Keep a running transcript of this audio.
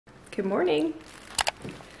Good morning.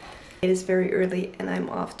 It is very early and I'm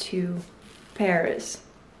off to Paris.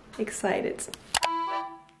 Excited.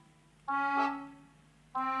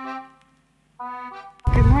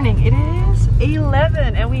 Good morning. It is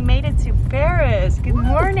 11 and we made it to Paris. Good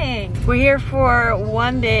morning. We're here for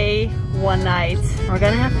 1 day, 1 night. We're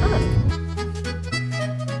gonna have fun.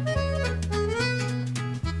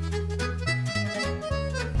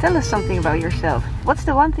 Tell us something about yourself. What's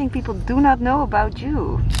the one thing people do not know about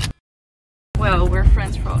you? Well, we're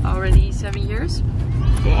friends for already 7 years.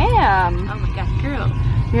 Damn! Oh my god, girl.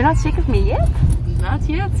 You're not sick of me yet? Not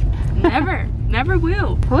yet. Never. Never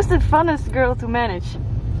will. Who's the funnest girl to manage?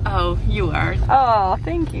 Oh, you are. Oh,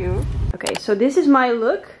 thank you. Okay, so this is my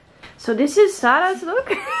look. So this is Sarah's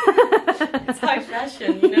look. It's high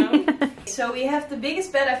fashion, you know? So we have the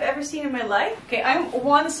biggest bed I've ever seen in my life. Okay, I'm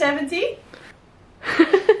 170.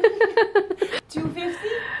 250?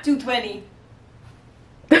 220.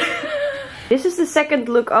 This is the second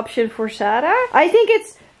look option for Sarah. I think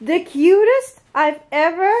it's the cutest I've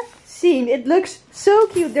ever seen. It looks so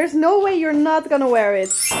cute. There's no way you're not gonna wear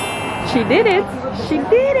it. She did it. She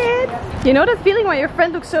did it. You know that feeling when your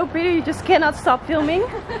friend looks so pretty you just cannot stop filming?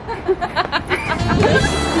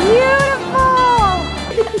 Beautiful!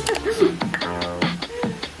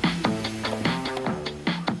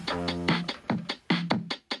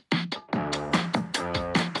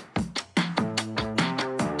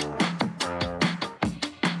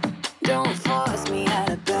 Don't force me out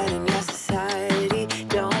of bed in your society.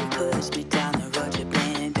 Don't push me down the road you're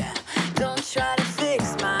playing down. Don't try to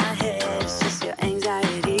fix my head, it's just your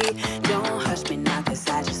anxiety. Don't hush me now, cause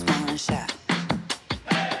I just wanna shout.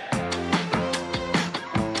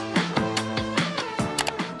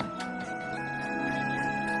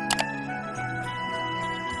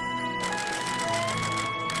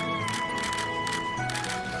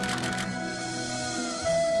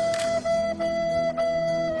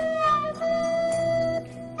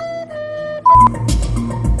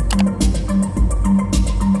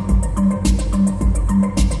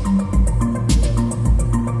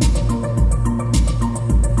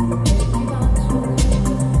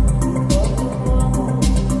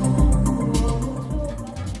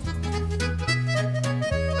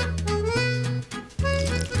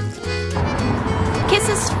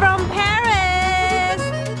 Kisses from Paris!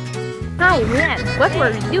 Hi, Rianne. What were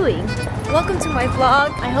you doing? Welcome to my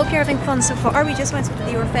vlog. I hope you're having fun so far. We just went to the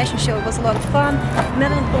Dior fashion show. It was a lot of fun.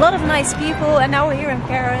 Met a lot of nice people and now we're here in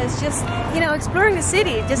Paris. Just, you know, exploring the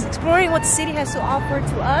city. Just exploring what the city has to offer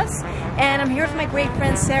to us. And I'm here with my great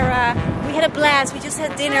friend Sarah. We had a blast. We just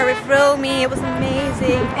had dinner with Romy. It was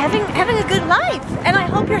amazing. Having a good life. And I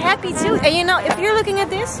hope you're happy too. And you know, if you're looking at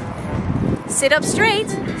this, sit up straight,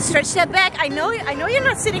 stretch that back. I know you're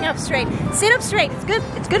not sitting up straight. Sit up straight. It's good.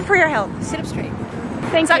 It's good for your health. Sit up straight.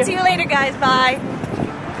 Thanks. Talk to you later, guys. Bye.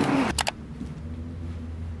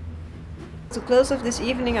 To close off this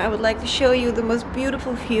evening, I would like to show you the most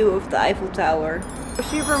beautiful view of the Eiffel Tower.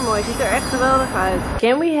 Super mooi. Ziet er echt geweldig uit.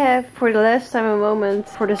 Can we have for the last time a moment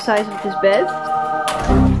for the size of this bed?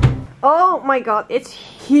 Oh my god, it's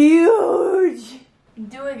huge.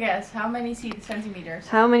 Do a guess. How many centimeters?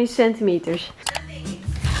 How many centimeters?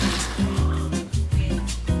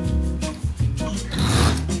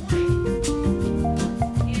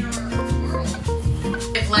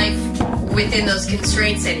 Life within those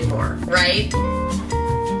constraints anymore, right?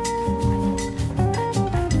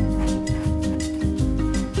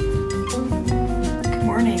 Good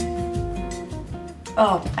morning.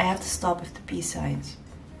 Oh, I have to stop with the peace signs.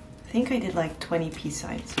 I think I did like 20 peace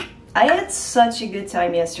signs. I had such a good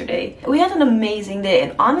time yesterday. We had an amazing day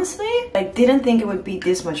and honestly, I didn't think it would be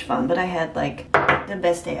this much fun, but I had like the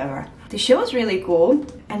best day ever. The show was really cool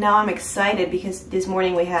and now I'm excited because this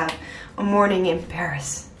morning we have a morning in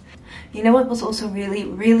Paris. You know what was also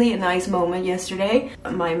really a nice moment yesterday?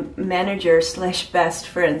 My manager slash best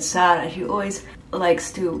friend Sarah, she always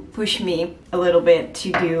likes to push me a little bit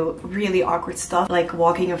to do really awkward stuff like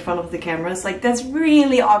walking in front of the cameras. Like that's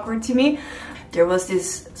really awkward to me. There was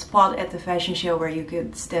this spot at the fashion show where you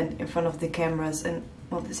could stand in front of the cameras and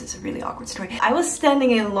well, this is a really awkward story. I was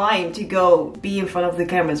standing in line to go be in front of the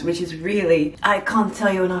cameras, which is really, I can't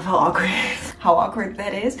tell you enough how awkward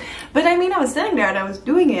that is. But I mean, I was standing there and I was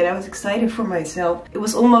doing it. I was excited for myself. It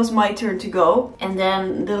was almost my turn to go. And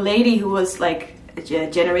then the lady who was like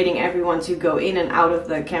generating everyone to go in and out of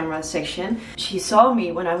the camera section, she saw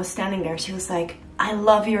me when I was standing there. She was like, I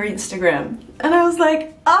love your Instagram. And I was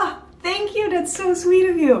like, ah. Thank you, that's so sweet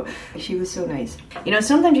of you. She was so nice. You know,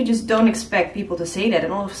 sometimes you just don't expect people to say that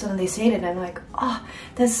and all of a sudden they say that and I'm like, oh,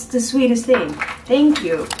 that's the sweetest thing. Thank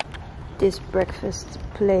you. this breakfast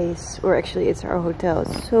place, or actually it's our hotel.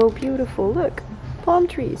 It's so beautiful. Look, palm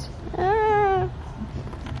trees. Ah.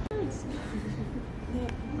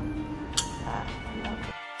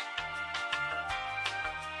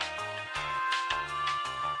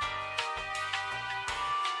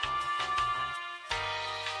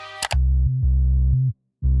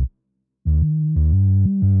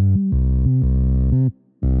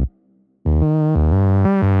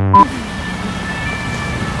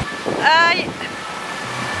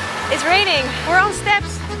 It's raining. We're on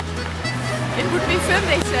steps. It would be fun,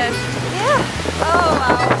 they said. Yeah. Oh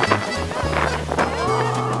wow.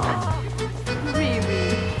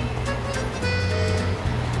 Really?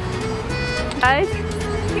 Guys.